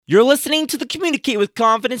You're listening to the Communicate with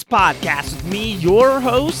Confidence podcast with me, your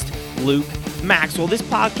host, Luke Maxwell. This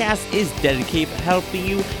podcast is dedicated to helping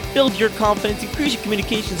you build your confidence, increase your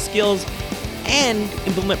communication skills, and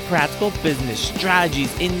implement practical business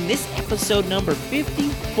strategies. In this episode number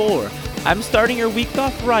 54, I'm starting your week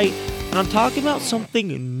off right, and I'm talking about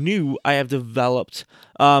something new I have developed.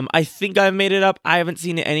 I think I've made it up. I haven't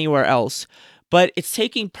seen it anywhere else, but it's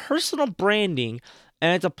taking personal branding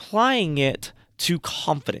and it's applying it to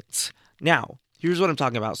confidence. Now, here's what I'm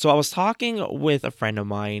talking about. So I was talking with a friend of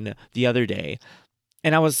mine the other day,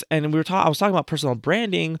 and I was talking about personal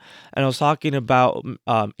branding, and I was talking about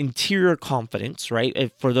interior confidence,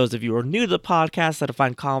 right? For those of you who are new to the podcast, I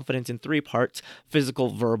define confidence in three parts: physical,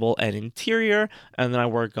 verbal, and interior. And then I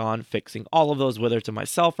work on fixing all of those, whether to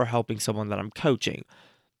myself or helping someone that I'm coaching.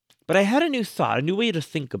 But I had a new thought, a new way to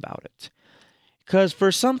think about it. Because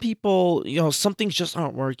for some people, something's just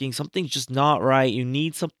aren't working. Something's just not right. You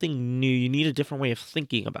need something new. You need a different way of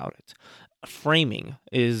thinking about it. Framing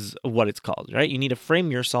is what it's called, right? You need to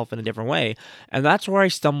frame yourself in a different way. And that's where I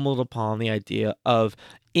stumbled upon the idea of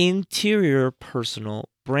interior personal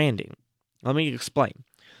branding. Let me explain.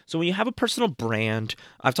 So when you have a personal brand,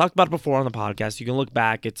 I've talked about it before on the podcast. You can look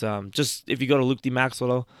back. It's just if you go to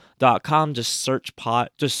lukedmaxwell.com, just search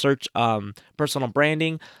personal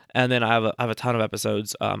branding, and then I have a ton of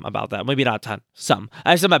episodes about that. Maybe not a ton, some. I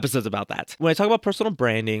have some episodes about that. When I talk about personal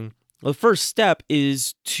branding, the first step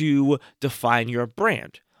is to define your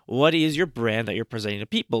brand. What is your brand that you're presenting to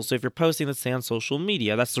people? So if you're posting, let's say, on social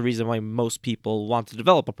media, that's the reason why most people want to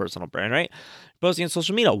develop a personal brand, right? Posting on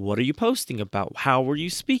social media, what are you posting about? How are you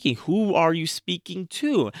speaking? Who are you speaking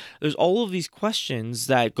to? There's all of these questions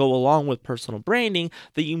that go along with personal branding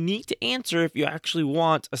that you need to answer if you actually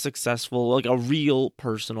want a successful, like a real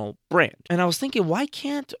personal brand. And I was thinking, why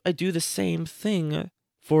can't I do the same thing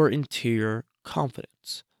for interior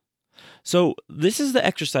confidence? So this is the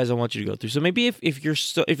exercise I want you to go through. So maybe if you're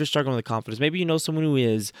struggling with confidence, maybe you know someone who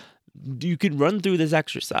is, you could run through this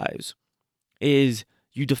exercise. Is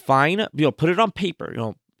you define, put it on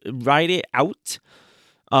paper, write it out,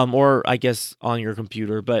 or I guess on your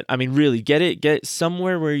computer. But I mean, really get it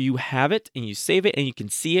somewhere where you have it and you save it and you can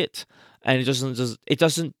see it, and it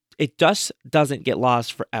just doesn't get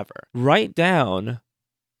lost forever. Write down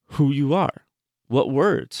who you are. What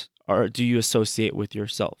words do you associate with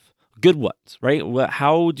yourself? Good ones, right?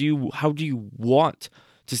 How do you want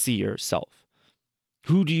to see yourself?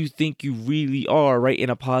 Who do you think you really are, right, in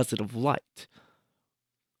a positive light?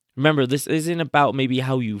 Remember, this isn't about maybe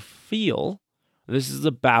how you feel. This is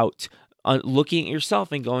about looking at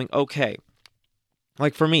yourself and going, okay.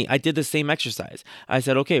 Like for me, I did the same exercise. I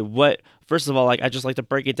said, okay, first of all, I just like to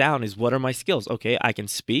break it down is what are my skills? Okay, I can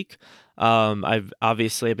speak. I've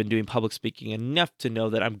been doing public speaking enough to know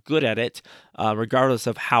that I'm good at it, regardless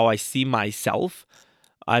of how I see myself.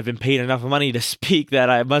 I've been paid enough money to speak that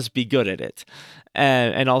I must be good at it.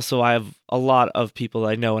 And also I have a lot of people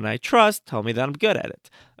I know and I trust tell me that I'm good at it.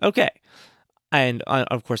 Okay. And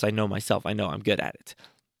of course I know myself. I know I'm good at it.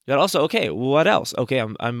 But also, okay, what else? Okay,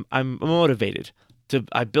 I'm motivated.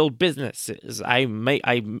 I build businesses. I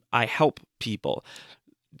help people,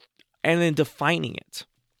 and then defining it,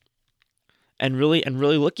 and really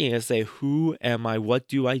looking at say, who am I? What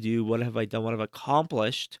do I do? What have I done? What have I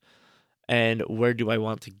accomplished? And where do I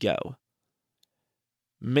want to go?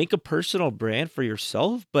 Make a personal brand for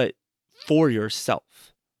yourself, but for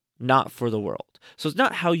yourself, not for the world. So it's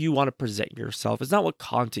not how you want to present yourself. It's not what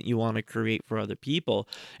content you want to create for other people.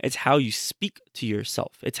 It's how you speak to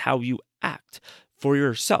yourself. It's how you act for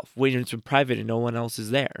yourself when it's in private and no one else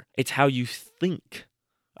is there. It's how you think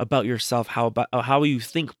about yourself, how you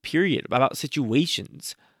think, period, about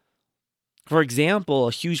situations. For example,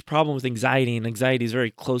 a huge problem with anxiety, and anxiety is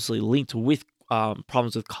very closely linked with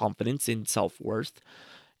problems with confidence and self-worth,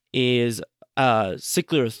 is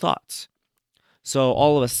singular thoughts. So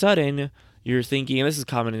all of a sudden, you're thinking, and this is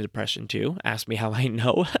common in depression too, ask me how I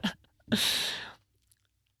know.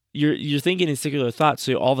 You're thinking in singular thoughts,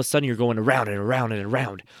 so all of a sudden you're going around and around and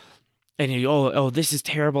around. And you this is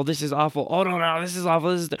terrible, this is awful, oh no, this is awful,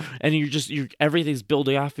 and everything's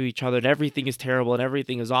building off of each other, and everything is terrible, and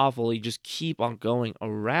everything is awful. You just keep on going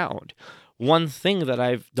around. One thing that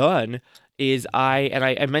I've done is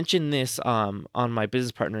I mentioned this on my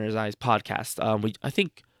business partner as I's podcast.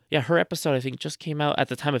 Her episode I think just came out at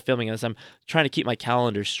the time of filming this. I'm trying to keep my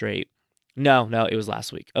calendar straight. No, it was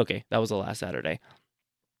last week. Okay, that was the last Saturday.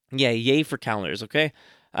 Yeah, yay for calendars, okay?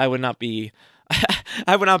 I would not be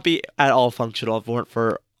at all functional if it weren't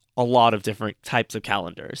for a lot of different types of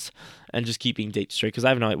calendars and just keeping dates straight, because I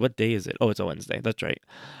have no idea. What day is it? Oh, it's a Wednesday. That's right.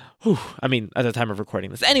 At the time of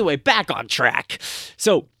recording this. Anyway, back on track.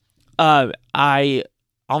 So I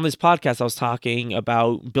on this podcast I was talking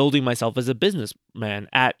about building myself as a businessman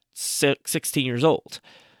at 16 years old.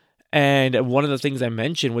 And one of the things I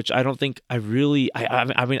mentioned, which I don't think I really,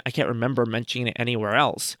 I mean, I can't remember mentioning it anywhere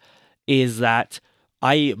else, is that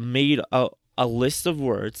I made a list of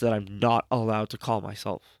words that I'm not allowed to call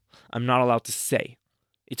myself. I'm not allowed to say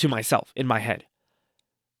to myself in my head,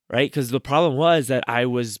 right? Because the problem was that I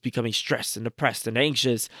was becoming stressed and depressed and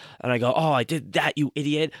anxious, and I go, "Oh, I did that, you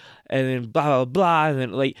idiot," and then blah blah blah,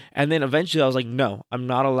 and then eventually I was like, "No, I'm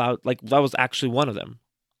not allowed." Like that was actually one of them.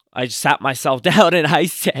 I just sat myself down and I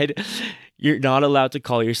said, "You're not allowed to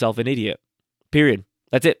call yourself an idiot. Period.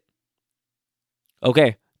 That's it."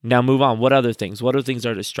 Okay, now move on. What other things? What other things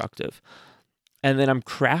are destructive? And then I'm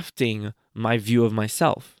crafting my view of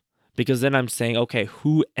myself, because then I'm saying, okay,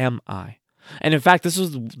 who am I? And in fact, this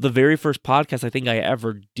was the very first podcast I think I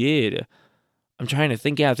ever did. I'm trying to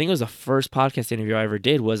think. Yeah, I think it was the first podcast interview I ever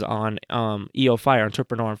did was on EO Fire,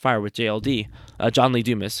 Entrepreneur on Fire with JLD, John Lee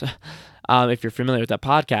Dumas. If you're familiar with that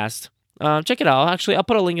podcast, check it out. Actually, I'll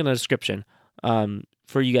put a link in the description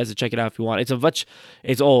for you guys to check it out if you want.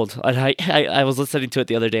 It's old. I was listening to it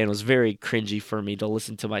the other day and it was very cringy for me to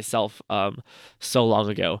listen to myself so long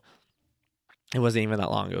ago. It wasn't even that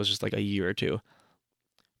long. It was just like a year or two.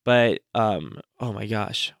 But, oh my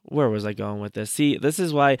gosh, where was I going with this? See, this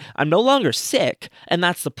is why I'm no longer sick, and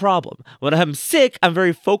that's the problem. When I'm sick, I'm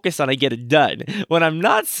very focused on I get it done. When I'm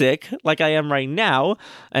not sick, like I am right now,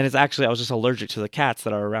 and it's actually, I was just allergic to the cats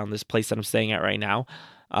that are around this place that I'm staying at right now,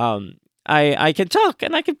 I can talk,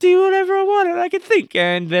 and I can do whatever I want, and I can think,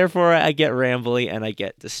 and therefore I get rambly, and I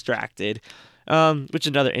get distracted. Which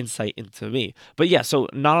is another insight into me. But yeah, so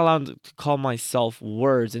not allowed to call myself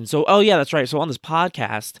words. And so, oh yeah, that's right. So on this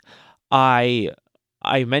podcast, I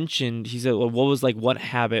mentioned, he said, well, what was like one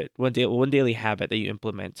daily habit that you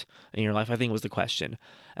implement in your life? I think was the question.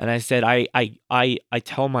 And I said, I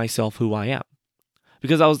tell myself who I am.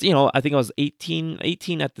 Because I was, I think I was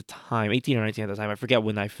 18 at the time, 18 or 19 at the time. I forget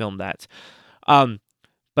when I filmed that.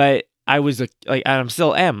 But I was and I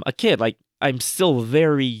still am a kid. Like, I'm still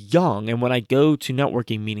very young, and when I go to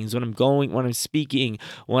networking meetings, when I'm speaking,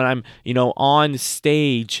 when I'm, on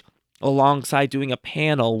stage alongside doing a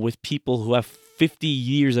panel with people who have 50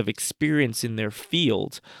 years of experience in their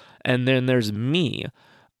field, and then there's me,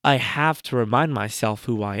 I have to remind myself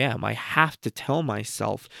who I am. I have to tell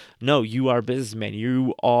myself, no, you are a businessman.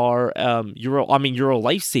 You are, you're a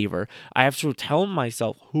lifesaver. I have to tell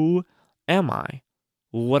myself, who am I?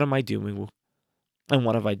 What am I doing? And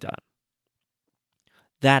what have I done?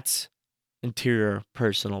 That's interior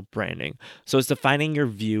personal branding. So it's defining your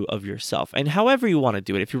view of yourself, and however you want to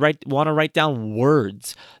do it. If you want to write down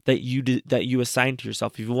words that you assign to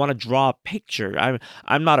yourself, if you want to draw a picture,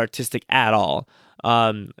 I'm not artistic at all.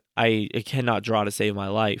 I cannot draw to save my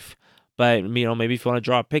life. But, maybe if you want to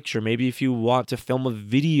draw a picture, maybe if you want to film a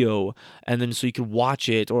video and then so you can watch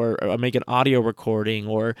it, or make an audio recording,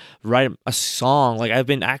 or write a song. Like I've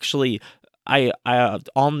been actually, I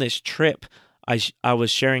on this trip, I was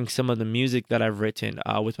sharing some of the music that I've written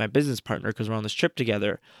with my business partner, because we're on this trip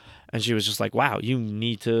together, and she was just like, "Wow, you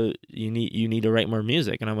need to write more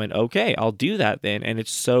music." And I went, "Okay, I'll do that then." And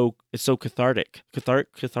it's so cathartic.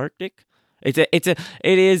 Cathartic. It's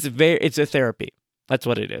a therapy. That's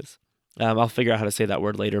what it is. I'll figure out how to say that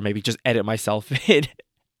word later. Maybe just edit myself in.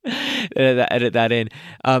 Edit that in.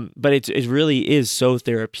 But it really is so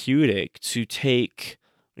therapeutic to take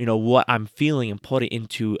what I'm feeling and put it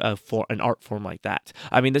into an art form like that.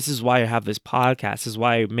 I mean, this is why I have this podcast. This is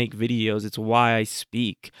why I make videos. It's why I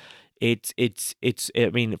speak. I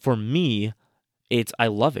mean, for me, I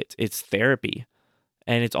love it. It's therapy.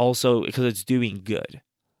 And it's also because it's doing good.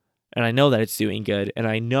 And I know that it's doing good. And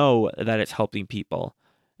I know that it's helping people.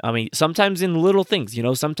 I mean, sometimes in little things,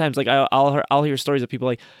 sometimes like I'll hear stories of people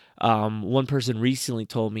like, one person recently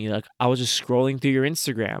told me, like, I was just scrolling through your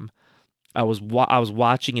Instagram. I was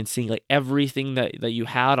watching and seeing like everything that you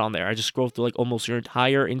had on there. I just scrolled through like almost your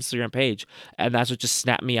entire Instagram page, and that's what just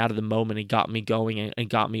snapped me out of the moment and got me going and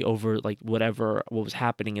got me over like what was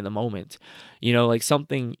happening in the moment. Like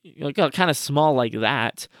something kind of small like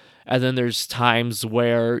that. And then there's times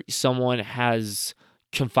where someone has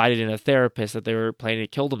confided in a therapist that they were planning to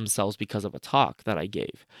kill themselves because of a talk that I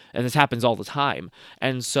gave, and this happens all the time.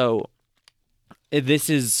 And so this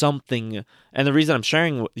is something, and the reason I'm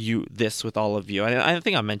sharing this with all of you, I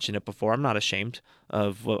think I mentioned it before, I'm not ashamed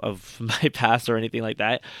of my past or anything like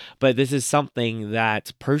that, but this is something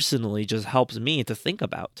that personally just helps me to think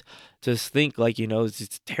about. To think like, it's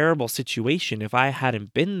a terrible situation. If I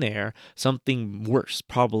hadn't been there, something worse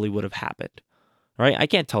probably would have happened, right? I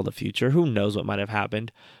can't tell the future. Who knows what might have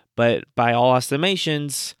happened? But by all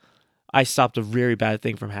estimations, I stopped a very bad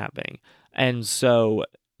thing from happening. And so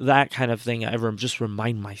that kind of thing I just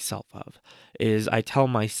remind myself of is I tell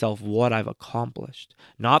myself what I've accomplished,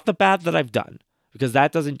 not the bad that I've done, because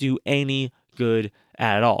that doesn't do any good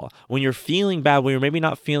at all. When you're feeling bad, when you're maybe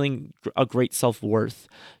not feeling a great self-worth,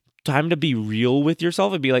 time to be real with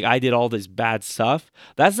yourself and be like, I did all this bad stuff.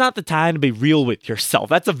 That's not the time to be real with yourself.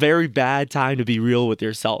 That's a very bad time to be real with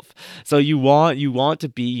yourself. So you want to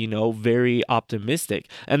be, very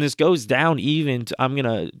optimistic. And this goes down even to, I'm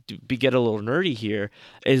going to get a little nerdy here,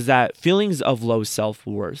 is that feelings of low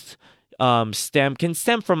self-worth can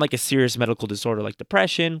stem from like a serious medical disorder like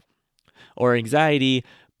depression or anxiety.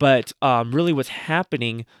 But really what's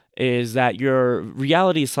happening is that your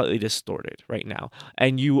reality is slightly distorted right now,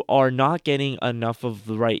 and you are not getting enough of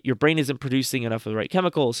your brain isn't producing enough of the right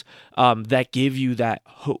chemicals that give you that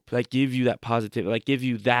hope, that give you that positivity, that give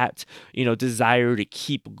you that, desire to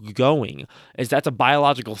keep going. That's a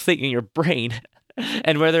biological thing in your brain.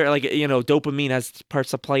 And whether dopamine has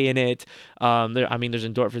parts to play in it, there's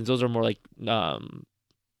endorphins. Those are more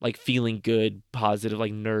like feeling good, positive,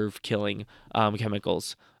 like nerve killing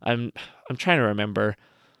chemicals. I'm trying to remember.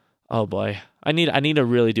 Oh boy, I need to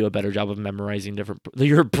really do a better job of memorizing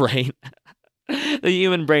your brain. The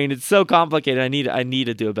human brain, it's so complicated. I need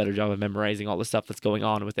to do a better job of memorizing all the stuff that's going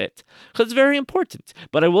on with it, because it's very important.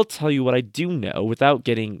 But I will tell you what I do know without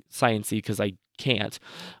getting sciencey, because I can't.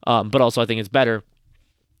 But also I think it's better,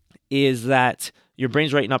 is that your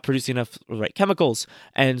brain's not producing enough right chemicals.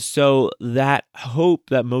 And so that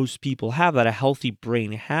hope that most people have, that a healthy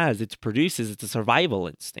brain has, it's a survival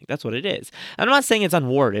instinct. That's what it is. And I'm not saying it's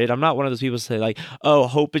unwarranted. I'm not one of those people who say like, oh,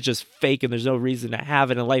 hope is just fake and there's no reason to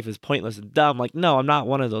have it and life is pointless and dumb. Like, no, I'm not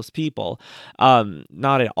one of those people.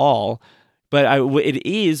 Not at all. But it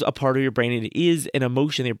is a part of your brain. It is an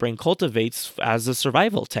emotion that your brain cultivates as a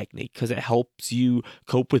survival technique, because it helps you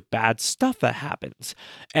cope with bad stuff that happens.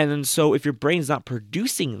 And then so if your brain's not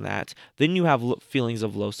producing that, then you have feelings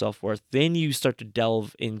of low self-worth. Then you start to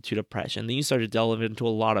delve into depression. Then you start to delve into a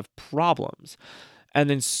lot of problems. And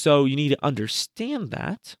then so you need to understand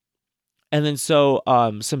that. And then so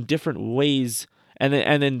some different ways, and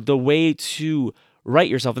then the way to right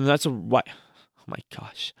yourself, and that's what. Oh my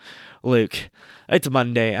gosh, Luke, it's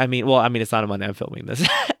Monday. It's not a Monday. I'm filming this,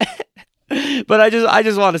 but I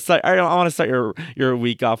just want to start. I want to start your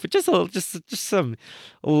week off with just some.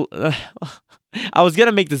 I was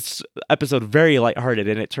gonna make this episode very lighthearted,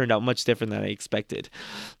 and it turned out much different than I expected.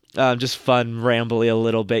 Just fun, rambly a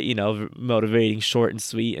little bit, motivating, short and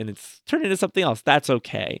sweet, and it's turned into something else. That's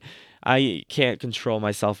okay. I can't control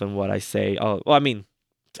myself in what I say.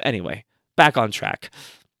 Anyway, back on track.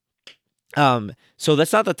 So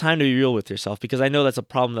that's not the time to be real with yourself, because I know that's a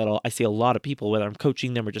problem that I see a lot of people, whether I'm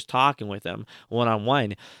coaching them or just talking with them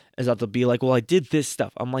one-on-one, is that they'll be like, well, I did this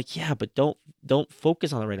stuff. I'm like, yeah, but don't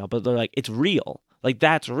focus on it right now. But they're like, it's real. Like,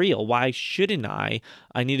 that's real. Why shouldn't I?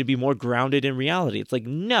 I need to be more grounded in reality. It's like,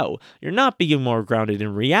 no, you're not being more grounded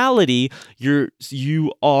in reality.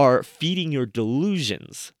 You are feeding your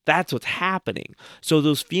delusions. That's what's happening. So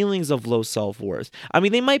those feelings of low self-worth,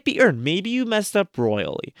 they might be earned. Maybe you messed up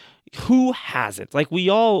royally. Who hasn't?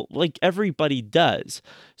 Everybody does.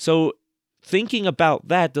 So thinking about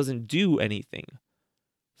that doesn't do anything.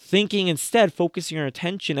 Thinking instead, focusing your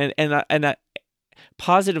attention, and that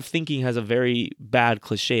positive thinking has a very bad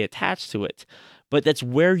cliche attached to it, but that's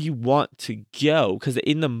where you want to go, because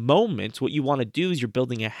in the moment, what you want to do is you're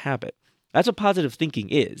building a habit. That's what positive thinking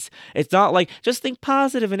is. It's not like, just think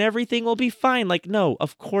positive and everything will be fine. Like, no,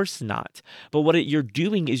 of course not. But what you're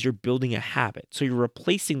doing is you're building a habit. So you're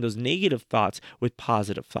replacing those negative thoughts with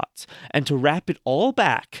positive thoughts. And to wrap it all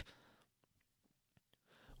back,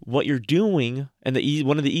 what you're doing, and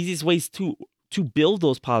one of the easiest ways to build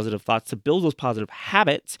those positive thoughts, to build those positive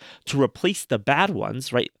habits, to replace the bad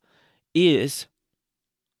ones, right, is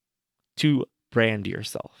to brand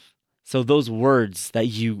yourself. So those words that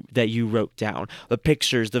you wrote down, the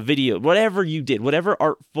pictures, the video, whatever you did, whatever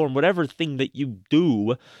art form, whatever thing that you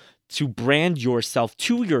do to brand yourself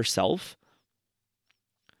to yourself,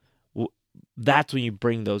 that's when you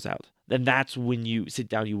bring those out. Then that's when you sit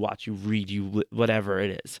down, you watch, you read, whatever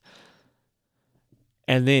it is.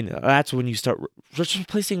 And then that's when you start just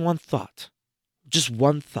replacing one thought. Just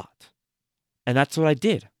one thought. And that's what I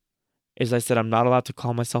did. Is I said, I'm not allowed to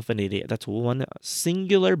call myself an idiot. That's one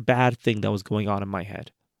singular bad thing that was going on in my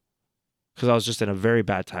head, because I was just in a very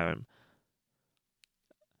bad time.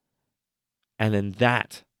 And then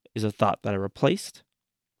that is a thought that I replaced.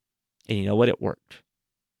 And you know what? It worked.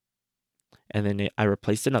 And then I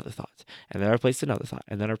replaced another thought. And then I replaced another thought.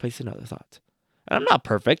 And then I replaced another thought. And I'm not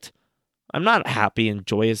perfect. I'm not happy and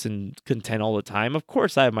joyous and content all the time. Of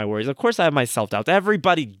course I have my worries. Of course I have my self-doubt.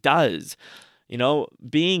 Everybody does.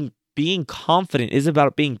 Being confident is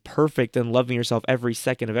about being perfect and loving yourself every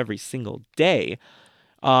second of every single day.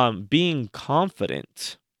 Being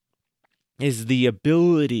confident is the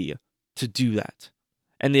ability to do that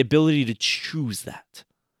and the ability to choose that.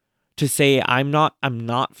 To say, I'm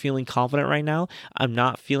not feeling confident right now. I'm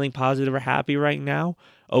not feeling positive or happy right now.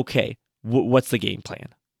 Okay, what's the game plan?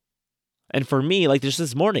 And for me, like just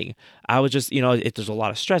this morning, I was just, if there's a lot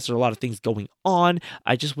of stress, there's a lot of things going on,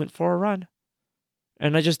 I just went for a run.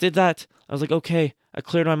 And I just did that. I was like, okay, I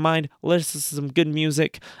cleared my mind, listened to some good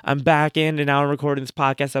music. I'm back in, and now I'm recording this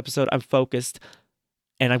podcast episode. I'm focused,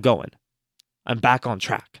 and I'm going. I'm back on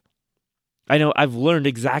track. I know I've learned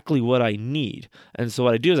exactly what I need. And so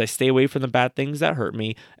what I do is I stay away from the bad things that hurt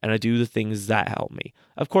me, and I do the things that help me.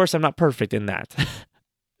 Of course, I'm not perfect in that.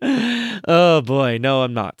 Oh boy, no,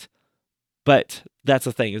 I'm not. But that's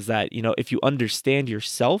the thing is that, if you understand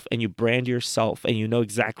yourself and you brand yourself and you know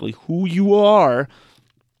exactly who you are,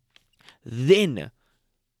 then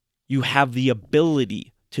you have the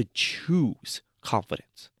ability to choose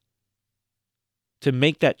confidence. To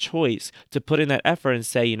make that choice, to put in that effort and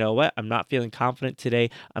say, you know what, I'm not feeling confident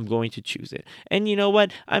today, I'm going to choose it. And you know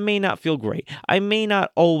what, I may not feel great. I may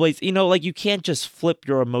not always, you can't just flip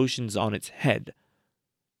your emotions on its head,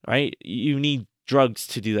 right? You need drugs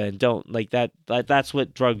to do that, and don't like that. That's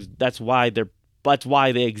what drugs, that's why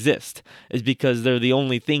they exist, is because they're the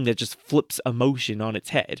only thing that just flips emotion on its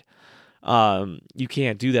head. You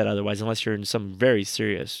can't do that otherwise unless you're in some very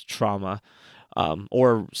serious trauma.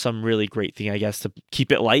 Or some really great thing, I guess, to keep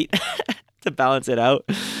it light, to balance it out.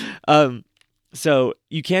 So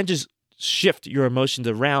you can't just shift your emotions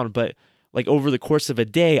around, but like over the course of a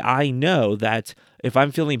day, I know that if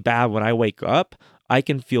I'm feeling bad when I wake up, I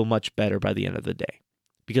can feel much better by the end of the day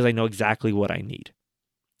because I know exactly what I need.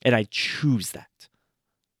 And I choose that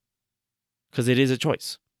because it is a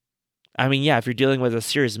choice. I mean, yeah, if you're dealing with a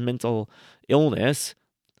serious mental illness,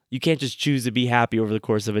 you can't just choose to be happy over the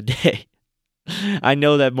course of a day. I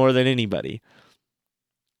know that more than anybody.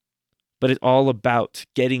 But it's all about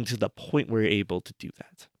getting to the point where you're able to do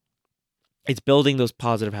that. It's building those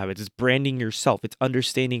positive habits. It's branding yourself. It's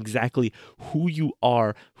understanding exactly who you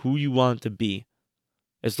are, who you want to be.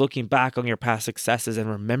 It's looking back on your past successes and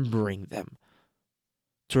remembering them.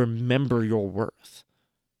 To remember your worth.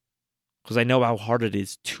 Because I know how hard it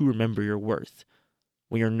is to remember your worth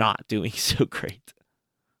when you're not doing so great.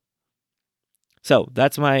 So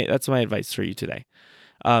that's my advice for you today.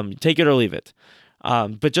 Take it or leave it.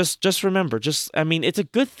 But just remember, it's a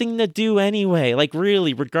good thing to do anyway. Like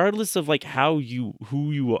really, regardless of like who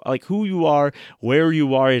you are, where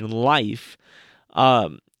you are in life.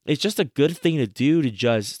 It's just a good thing to do, to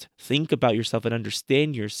just think about yourself and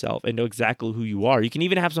understand yourself and know exactly who you are. You can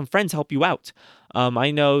even have some friends help you out. I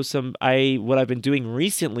know what I've been doing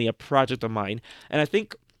recently, a project of mine, and I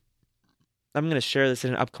think I'm going to share this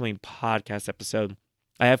in an upcoming podcast episode.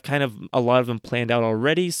 I have kind of a lot of them planned out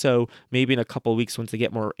already, so maybe in a couple of weeks once I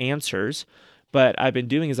get more answers. But I've been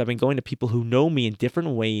going to people who know me in different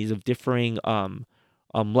ways of differing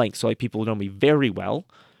lengths. So like people who know me very well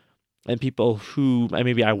and people who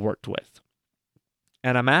maybe I worked with.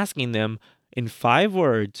 And I'm asking them in 5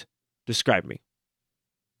 words, describe me.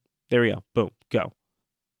 There we go. Boom. Go.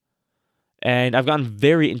 And I've gotten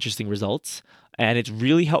very interesting results. And it's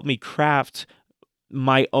really helped me craft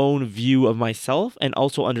my own view of myself and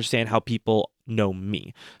also understand how people know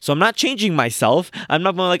me. So I'm not changing myself. I'm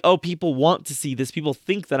not going like, oh, people want to see this. People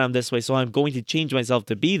think that I'm this way, so I'm going to change myself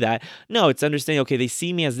to be that. No, it's understanding, okay, they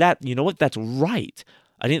see me as that. You know what? That's right.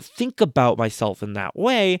 I didn't think about myself in that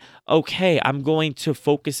way. Okay, I'm going to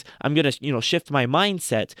focus. I'm going to, shift my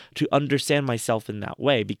mindset to understand myself in that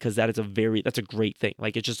way because that's a great thing.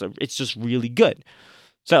 Like it's just really good.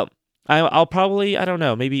 So I'll probably, I don't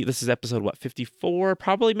know, maybe this is episode 54,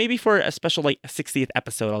 probably maybe for a special 60th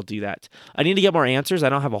episode, I'll do that. I need to get more answers. I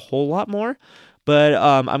don't have a whole lot more, but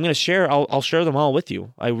I'm going to share, I'll share them all with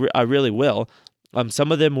you. I really will.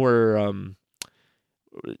 Some of them were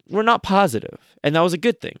not positive, and that was a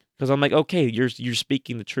good thing because I'm like, okay, you're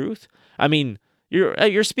speaking the truth. I mean,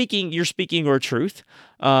 you're speaking your truth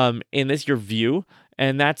in this, your view,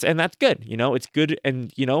 and that's good. It's good,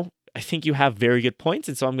 and I think you have very good points,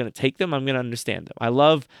 and so I'm going to take them. I'm going to understand them. I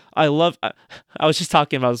was just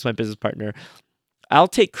talking about this with my business partner. I'll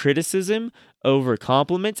take criticism over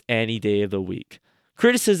compliments any day of the week.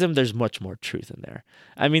 Criticism, there's much more truth in there.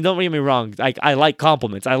 I mean, don't get me wrong. I like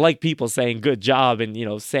compliments. I like people saying good job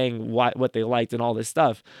and, saying what they liked and all this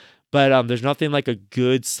stuff. But there's nothing like a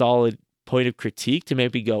good, solid point of critique to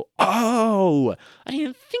make me go, oh, oh, I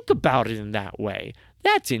didn't think about it in that way.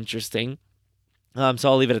 That's interesting. So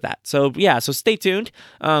I'll leave it at that. So yeah, so stay tuned.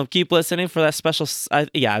 Keep listening for that special.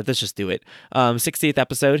 Let's just do it. 60th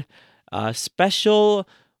episode. Special.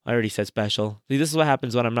 I already said special. See, this is what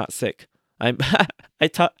happens when I'm not sick. I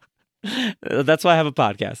talk. That's why I have a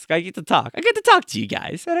podcast. I get to talk. I get to talk to you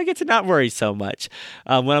guys, and I get to not worry so much.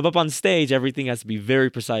 When I'm up on stage, everything has to be very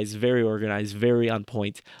precise, very organized, very on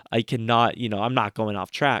point. I cannot, I'm not going off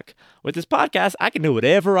track. With this podcast, I can do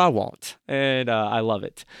whatever I want, and I love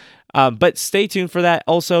it. But stay tuned for that.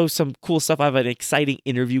 Also, some cool stuff. I have an exciting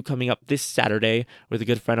interview coming up this Saturday with a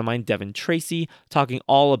good friend of mine, Devin Tracy, talking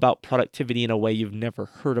all about productivity in a way you've never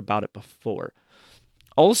heard about it before.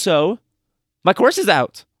 Also, my course is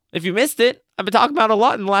out. If you missed it, I've been talking about it a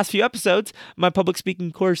lot in the last few episodes. My public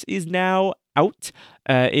speaking course is now out.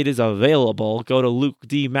 It is available. Go to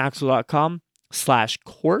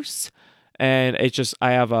lukdmaxwell.com/course. And it's just,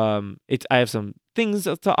 I have some things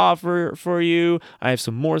to offer for you. I have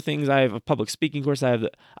some more things. I have a public speaking course.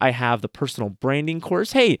 I have the personal branding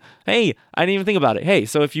course. Hey, I didn't even think about it. Hey,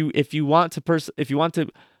 so if you want to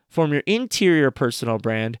form your interior personal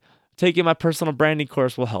brand, taking my personal branding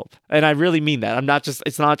course will help. And I really mean that.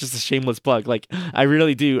 It's not just a shameless plug. Like I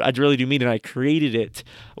really do mean it. I created it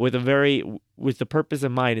with the purpose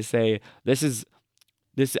in mind to say,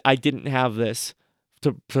 I didn't have this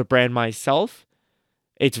to brand myself.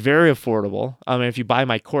 It's very affordable. I mean, if you buy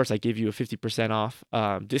my course, I give you a 50% off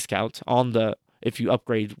discount if you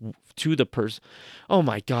upgrade to the oh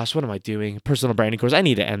my gosh, what am I doing? Personal branding course. I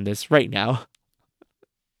need to end this right now.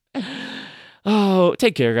 Oh,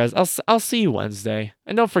 take care, guys. I'll see you Wednesday.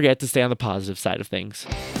 And don't forget to stay on the positive side of things.